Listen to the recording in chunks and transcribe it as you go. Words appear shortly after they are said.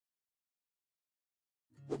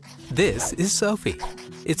This is Sophie.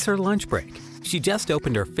 It's her lunch break. She just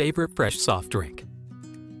opened her favorite fresh soft drink.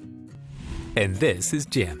 And this is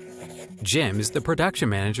Jim. Jim is the production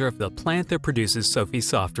manager of the plant that produces Sophie's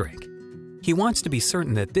soft drink. He wants to be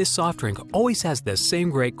certain that this soft drink always has the same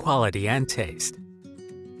great quality and taste.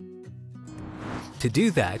 To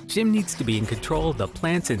do that, Jim needs to be in control of the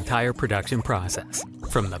plant's entire production process,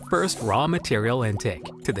 from the first raw material intake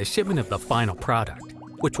to the shipment of the final product,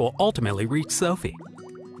 which will ultimately reach Sophie.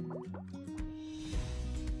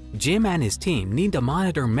 Jim and his team need to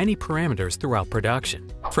monitor many parameters throughout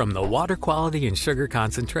production, from the water quality and sugar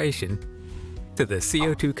concentration to the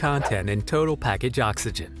CO2 content and total package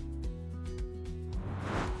oxygen.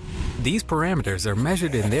 These parameters are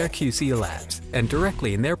measured in their QC labs and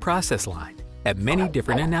directly in their process line at many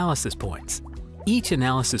different analysis points. Each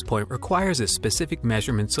analysis point requires a specific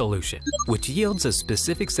measurement solution, which yields a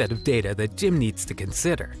specific set of data that Jim needs to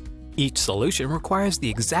consider. Each solution requires the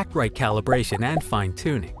exact right calibration and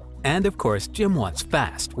fine-tuning. And of course, Jim wants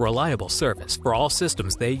fast, reliable service for all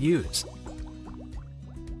systems they use.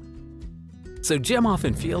 So Jim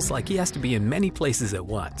often feels like he has to be in many places at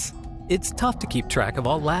once. It's tough to keep track of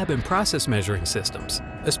all lab and process measuring systems,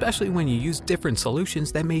 especially when you use different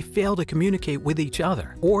solutions that may fail to communicate with each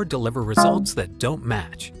other or deliver results that don't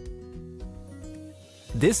match.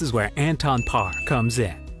 This is where Anton Paar comes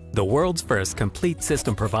in, the world's first complete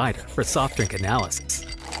system provider for soft drink analysis.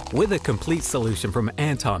 With a complete solution from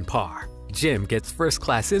Anton Paar, Jim gets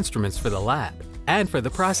first-class instruments for the lab and for the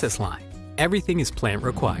process line. Everything his plant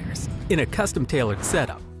requires, in a custom-tailored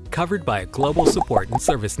setup, covered by a global support and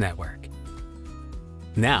service network.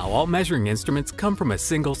 Now, all measuring instruments come from a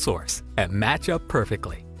single source and match up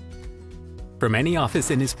perfectly. From any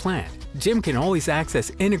office in his plant, Jim can always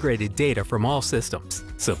access integrated data from all systems,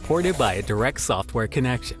 supported by a direct software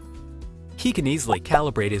connection. He can easily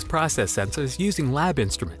calibrate his process sensors using lab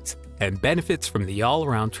instruments and benefits from the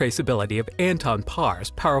all-around traceability of Anton Paar's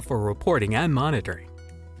powerful reporting and monitoring.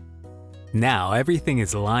 Now everything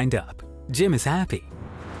is lined up. Jim is happy.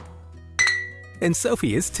 And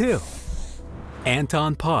Sophie is too.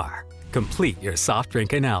 Anton Paar. Complete your soft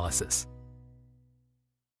drink analysis.